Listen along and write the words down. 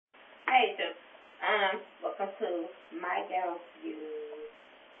welcome to my Ghettoview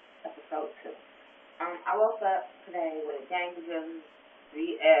episode 2. I woke up today with a gang of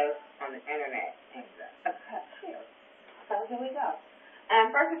BS on the internet and a cut shit. So here we go. And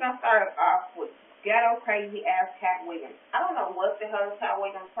first we're gonna start off with ghetto crazy ass Katt Williams. I don't know what the hell is Katt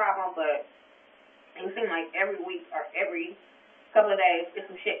Williams' problem, but it seems like every week or every couple of days there's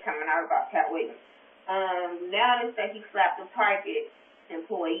some shit coming out about Katt Williams. Now they say he slapped a Target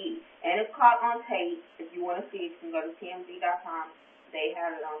employee, and it's caught on tape. If you want to see it, you can go to TMZ.com. They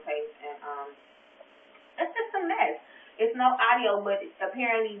have it on tape, and it's just a mess. It's no audio, but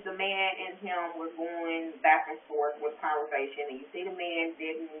apparently the man and him were going back and forth with conversation, and you see the man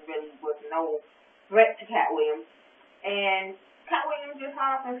was no threat to Katt Williams, and Katt Williams just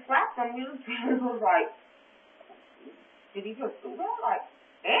hung up and slapped him. It was like, did he just do that? Like,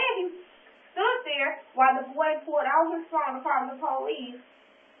 and he stood there while the boy pulled out his phone to call the police.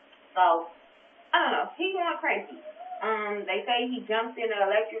 So, I don't know. He going crazy. They say he jumped in an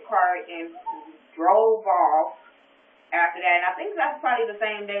electric car and drove off after that. And I think that's probably the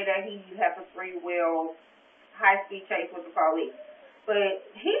same day that he had the three-wheel high-speed chase with the police. But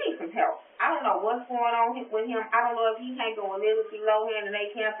he needs some help. I don't know what's going on with him. I don't know if he's hanging with Liberty Lohan and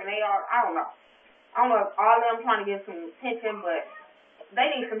they camp and they are, I don't know. I don't know if all of them trying to get some attention, but they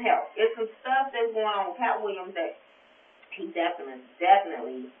need some help. It's some stuff that's going on with Katt Williams that he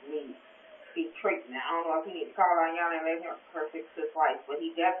definitely needs to be treatment. I don't know if he needs to call out y'all and let him fix his life, but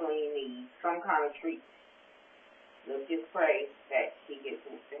he definitely needs some kind of treatment. Let's just pray that he gets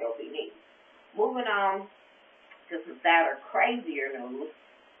the help he needs. Moving on to some sadder, crazier news.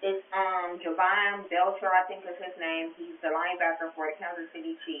 It's Jovan, Belch, I think is his name. He's the linebacker for the Kansas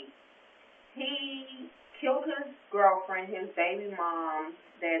City Chiefs. He killed his girlfriend, his baby mom,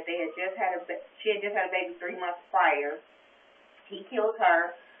 that she had just had a baby 3 months prior. He killed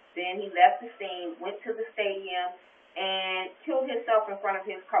her. Then he left the scene, went to the stadium, and killed himself in front of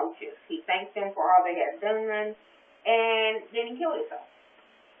his coaches. He thanked them for all they had done, and then he killed himself.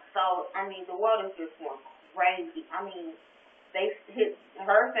 So, I mean, the world is just going crazy. I mean,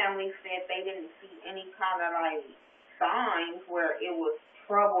 her family said they didn't see any kind of, like, signs where it was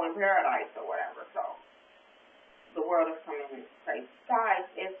trouble in paradise or whatever, so the world is coming in crazy. Guys,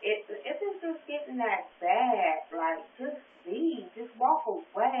 if it's just getting that bad, like, just walk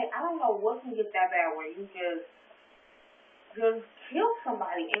away. I don't know what can get that bad where you just kill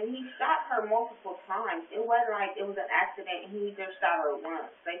somebody. And he shot her multiple times. It wasn't like it was an accident and he just shot her once.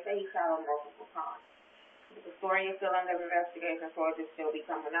 They say he shot her multiple times. The story is still under investigation, so it just still be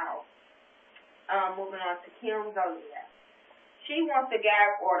coming out. Moving on to Kim Zodiac. She wants a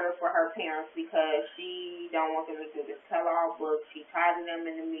gag order for her parents because she don't want them to do this tell-all book. She tired of them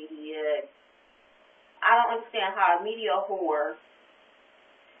in the media. I don't understand how a media whore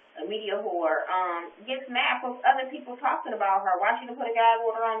gets mad with other people talking about her. Why she didn't put a gag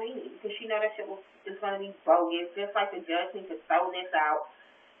order on me? Because she know that shit is going to be bogus. Just like the judge needs to throw this out.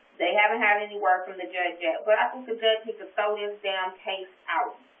 They haven't had any word from the judge yet, but I think the judge needs to throw this damn case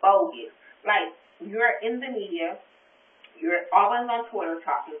out. Bogus. Like, you're in the media. You're always on Twitter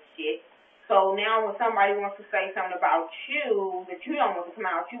talking shit. So now when somebody wants to say something about you that you don't want to come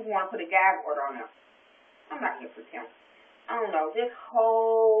out, you want to put a gag order on them. I'm not here for Kim. I don't know. This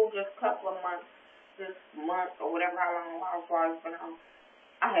whole couple of months, this month or whatever, how far it's been on,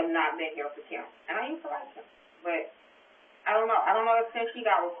 I have not been here for Kim. And I used to like him. But I don't know. I don't know if since she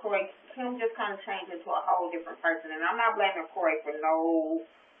got with Corey, Kim just kind of changed into a whole different person. And I'm not blaming Corey for no.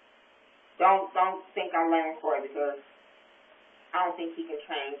 Don't think I'm blaming Corey because I don't think he can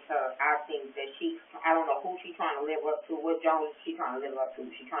change her. I think that I don't know who she's trying to live up to, what Jones she's trying to live up to.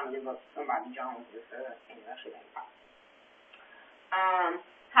 She's trying to live up to somebody Jones is, and that shit ain't possible.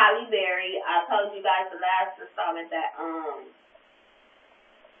 Halle Berry, I told you guys the last installment that,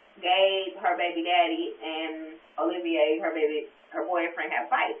 Gabe, her baby daddy, and Olivier, her boyfriend,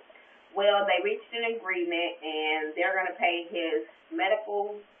 had fights. Well, they reached an agreement, and they're going to pay his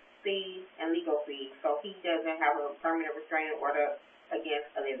medical fees and legal fees, so he doesn't have a permanent restraining order against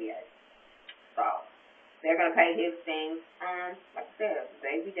Olivier. So they're gonna pay his things. Like I said,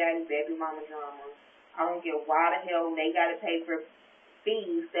 baby daddy, baby mama drama. I don't get why the hell they gotta pay for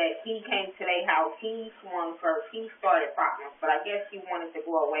fees that he came to their house. He swung first. He started problems, but I guess he wanted to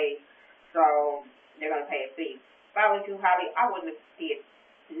go away, so they're gonna pay a fee. If I was you, Holly, I wouldn't have did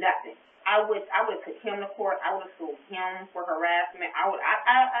nothing. I would took him to court. I would have sued him for harassment. I'm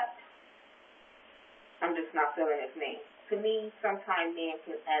just not feeling his name. To me, sometimes men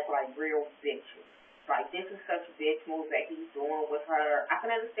can act like real bitches. Like, this is such a bitch move that he's doing with her. I can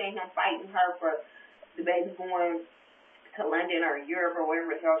understand him fighting her for the baby going to London or Europe or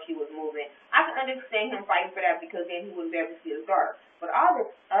wherever the hell she was moving. I can understand him fighting for that because then he wouldn't be able to see his daughter. But all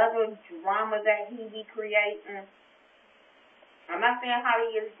this other drama that he be creating, I'm not saying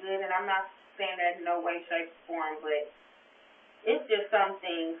Holly is good, and I'm not saying that in no way, shape, or form, but it's just some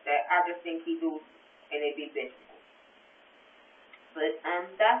things that I just think he do, and it be bitching. But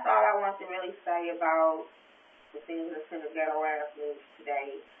that's all I want to really say about the things that's in the ghetto ass news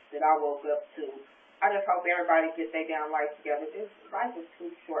today that I woke up to. I just hope everybody gets their damn life together. This life is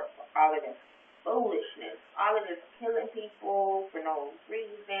too short for all of this foolishness, all of this killing people for no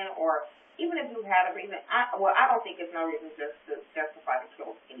reason, or even if you had a reason. I don't think it's no reason just to justify to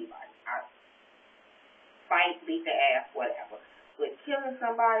kill anybody. Fight, beat the ass, whatever. But killing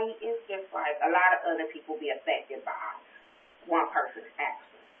somebody is just like a lot of other people be affected by one person's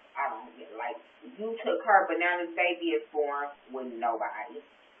actions. I don't get like you took her, but now this baby is born with nobody.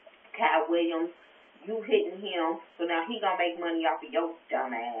 Katt Williams, you hitting him, so now he gonna make money off of your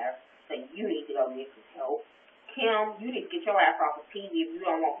dumb ass. So you need to go get some help. Kim, you need to get your ass off of TV if you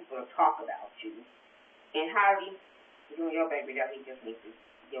don't want people to talk about you. And Holly, you and your baby daddy just need to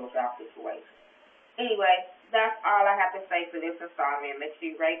deal with our situation. Anyway, that's all I have to say for this installment. Make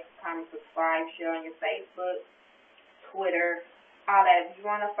sure you rate, comment, subscribe, share on your Facebook, Twitter, all that. If you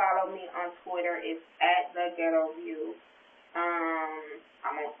want to follow me on Twitter, it's at Thaghettoview.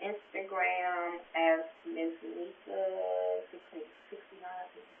 I'm on Instagram as Ms. Nika 69. I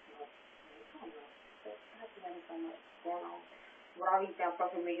don't know. I have so much going on with all these damn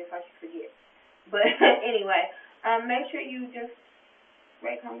social media, so I should forget. But anyway, make sure you just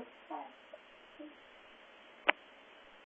rate, comment, subscribe.